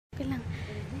Okay lang.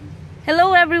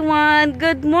 Hello everyone,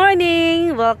 good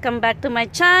morning, welcome back to my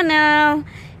channel.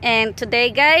 And today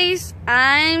guys,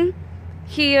 I'm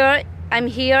here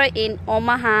in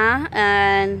Omaha,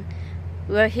 and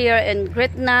we're here in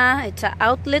Gretna. It's an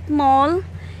outlet mall,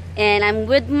 and I'm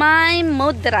with my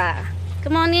mudra.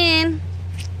 Come on in.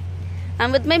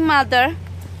 I'm with my mother.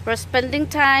 We're spending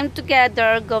time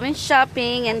together, going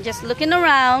shopping and just looking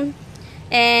around.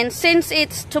 And since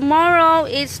it's tomorrow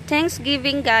is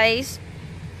Thanksgiving guys,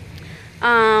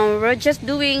 we're just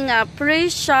doing a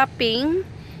pre-shopping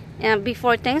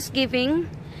before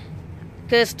Thanksgiving,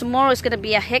 because tomorrow is gonna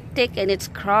be a hectic and it's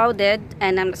crowded,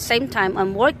 and at the same time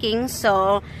I'm working.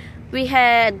 So we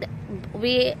had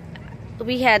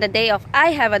a day off.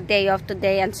 I have a day off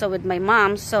today, and so with my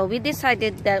mom. So we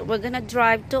decided that we're gonna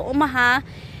drive to Omaha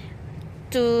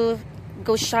to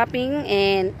go shopping.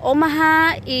 And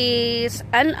Omaha is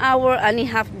an hour and a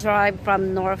half drive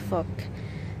from Norfolk.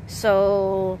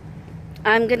 So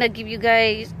I'm gonna give you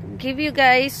guys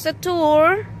a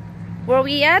tour where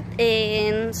we at,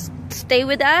 and stay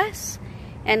with us,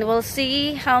 and we'll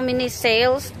see how many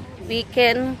sales we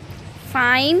can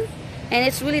find. And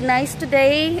it's really nice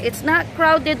today. It's not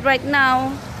crowded right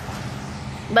now,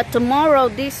 but tomorrow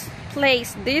this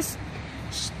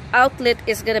outlet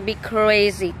is gonna be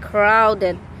crazy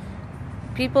crowded.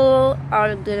 People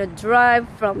are gonna drive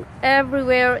from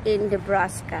everywhere in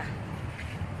Nebraska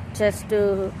just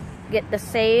to get the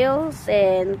sales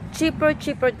and cheaper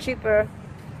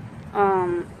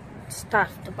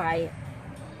stuff to buy.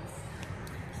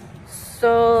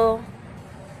 So,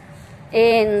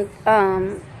 and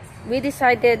we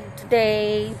decided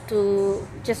today to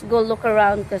just go look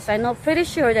around, because I know pretty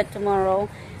sure that tomorrow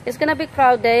it's gonna be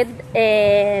crowded,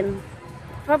 and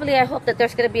probably I hope that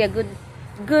there's gonna be a good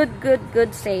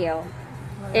sale.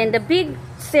 And the big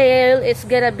sale is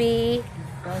gonna be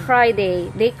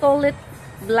Friday. They call it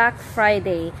Black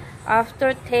Friday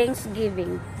after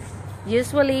Thanksgiving.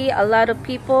 Usually a lot of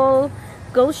people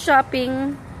go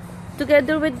shopping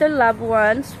together with their loved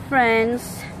ones,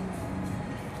 friends,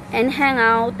 and hang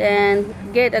out and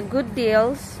get a good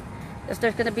deals, because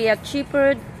there's gonna be a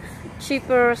cheaper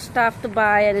stuff to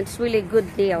buy, and it's really good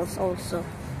deals also.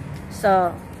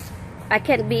 So I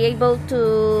can't be able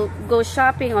to go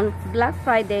shopping on Black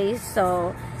Friday,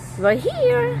 so we're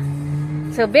here.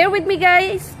 So bear with me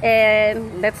guys,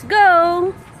 and let's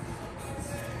go.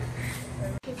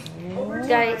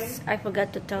 Guys, I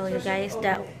forgot to tell you guys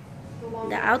that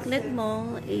the outlet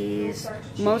mall is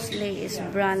mostly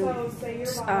branded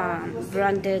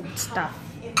stuff.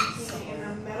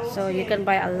 So you can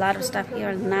buy a lot of stuff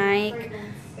here: Nike,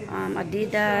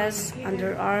 Adidas,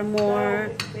 Under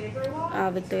Armour,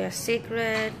 Victoria's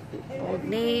Secret, Old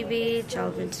Navy,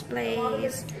 Children's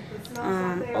Place,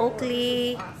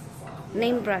 Oakley,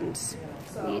 name brands,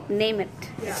 you name it.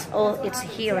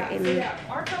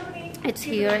 It's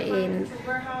here in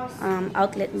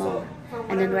outlet mall.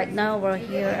 And then right now we're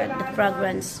here at the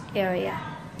fragrance area,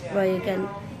 where you can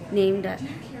name that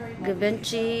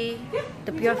Givenchy,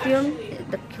 the perfume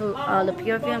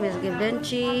is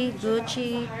Givenchy,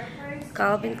 Gucci,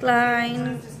 Calvin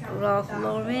Klein, Ralph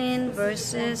Lauren,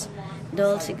 Versus,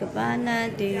 Dolce &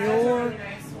 Gabbana, Dior,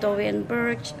 Tory &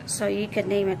 Burch. So you can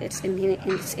name it. It's in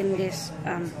this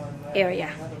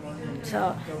area.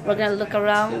 So we're gonna look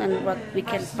around and what we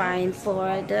can find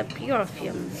for the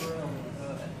perfume.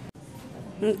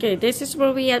 Okay, this is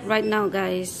where we at right now,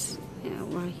 guys. Yeah,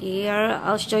 we're here.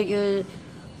 I'll show you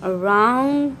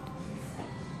around.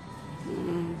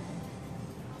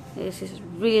 This is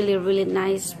really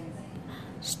nice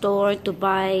store to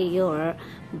buy your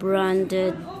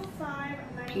branded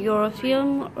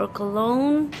perfume or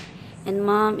cologne. And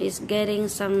mom is getting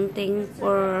something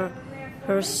for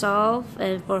herself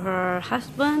and for her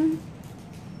husband.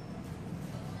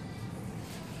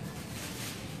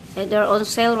 And they're on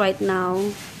sale right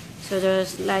now, so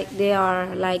they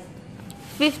are like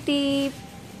 50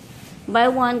 buy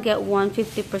one get one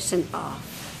 50% off.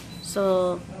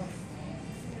 So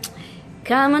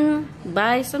come and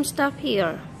buy some stuff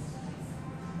here.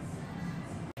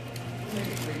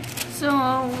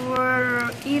 So we're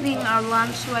eating our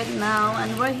lunch right now,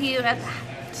 and we're here at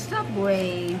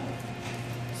Subway.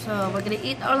 So we're gonna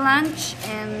eat our lunch,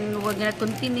 and we're gonna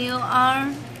continue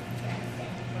our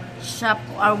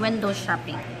window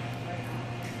shopping.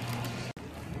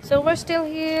 So we're still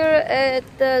here at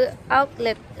the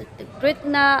outlet, the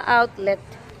Gretna outlet,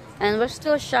 and we're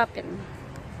still shopping.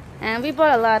 And we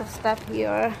bought a lot of stuff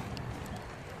here.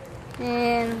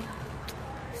 And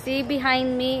see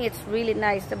behind me, it's really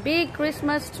nice. The big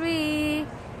Christmas tree.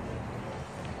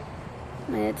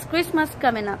 It's Christmas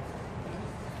coming up.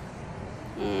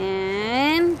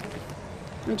 And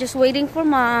I'm just waiting for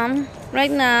Mom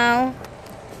right now.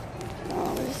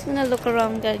 Oh, I'm just gonna look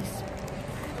around, guys.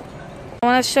 I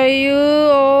want to show you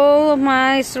all of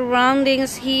my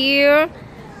surroundings here.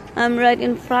 I'm right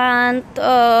in front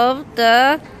of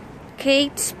the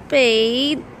Kate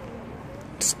Spade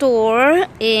store,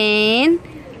 and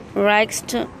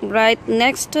right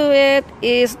next to it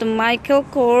is the Michael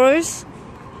Kors,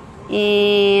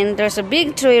 and there's a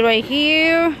big tree right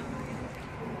here.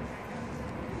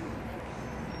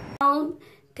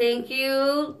 Thank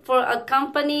you for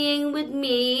accompanying with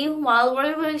me while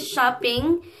we were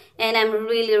shopping, and I'm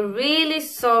really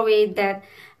sorry that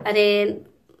I didn't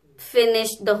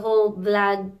finish the whole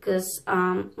vlog because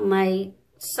my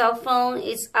cell phone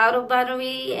is out of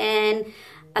battery, and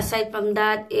aside from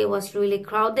that, it was really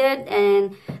crowded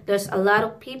and there's a lot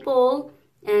of people,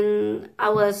 and I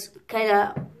was kind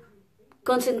of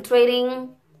concentrating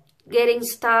getting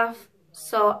stuff,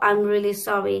 so I'm really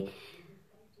sorry.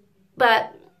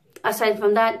 But aside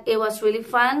from that, it was really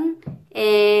fun,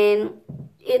 and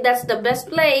that's the best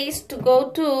place to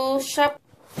go to shop.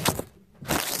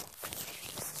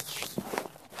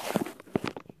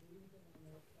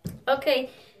 Okay,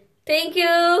 thank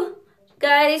you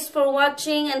guys for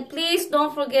watching, and please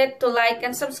don't forget to like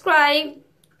and subscribe.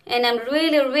 And I'm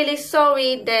really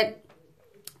sorry that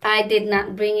I did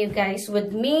not bring you guys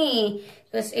with me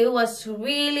because it was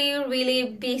really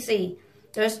busy.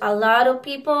 There's a lot of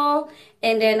people,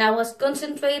 and then I was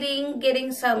concentrating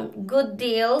getting some good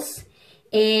deals,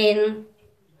 and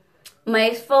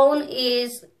my phone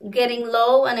is getting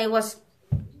low and it was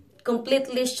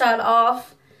completely shut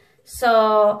off.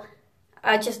 So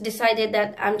I just decided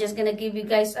that I'm just gonna give you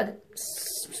guys a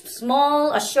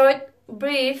short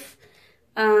brief.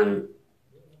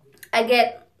 I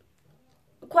get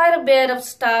quite a bit of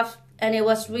stuff, and it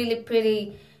was really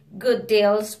pretty good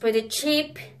deals, pretty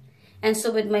cheap, and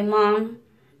so with my mom.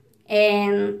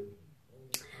 And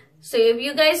so if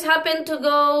you guys happen to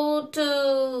go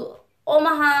to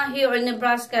Omaha here in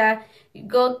Nebraska, you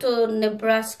go to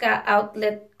Nebraska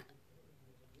Outlet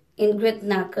in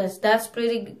Gretna, because that's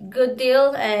pretty good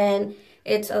deal, and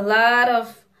it's a lot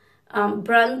of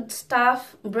brand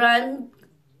stuff,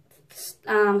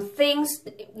 things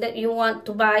that you want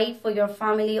to buy for your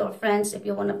family or friends if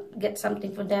you want to get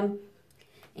something for them.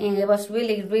 And it was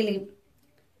really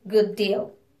good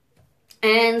deal.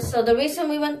 And so the reason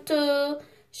we went to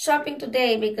shopping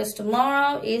today, because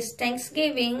tomorrow is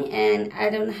Thanksgiving and I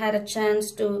don't have a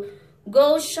chance to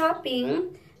go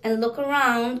shopping and look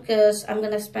around because I'm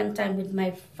gonna spend time with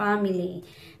my family,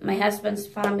 my husband's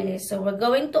family. So we're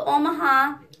going to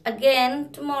Omaha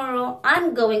again tomorrow.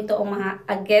 I'm going to Omaha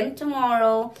again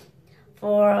tomorrow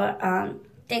for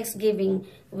Thanksgiving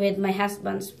with my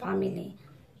husband's family.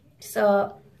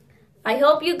 So I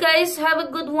hope you guys have a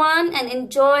good one and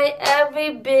enjoy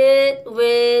every bit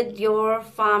with your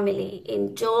family.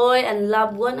 Enjoy and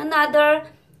love one another,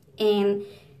 and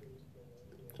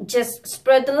just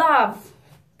spread the love,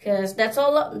 because that's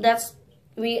all.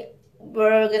 We're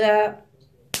gonna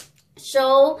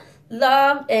show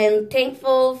love and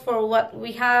thankful for what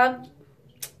we have.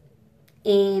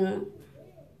 And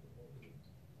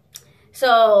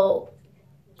so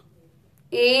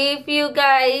if you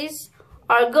guys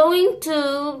are going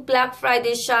to Black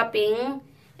Friday shopping,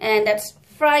 and that's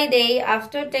Friday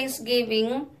after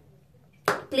Thanksgiving,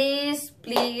 please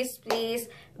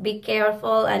be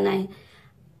careful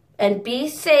and be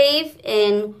safe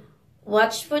and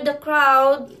watch for the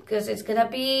crowd, because it's gonna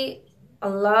be a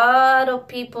lot of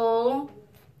people.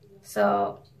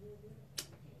 So,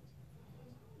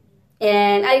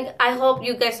 and I hope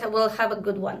you guys will have a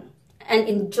good one and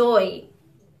enjoy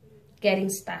getting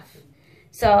stuff.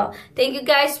 So thank you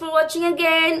guys for watching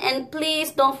again, and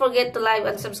please don't forget to like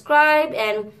and subscribe.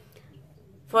 And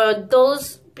for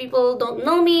those people who don't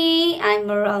know me, I'm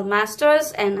Merle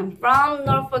Masters and I'm from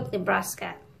Norfolk,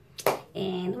 Nebraska.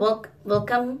 And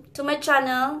welcome to my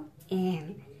channel,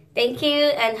 and thank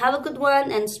you, and have a good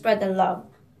one, and spread the love.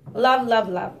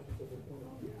 Love.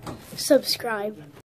 Subscribe.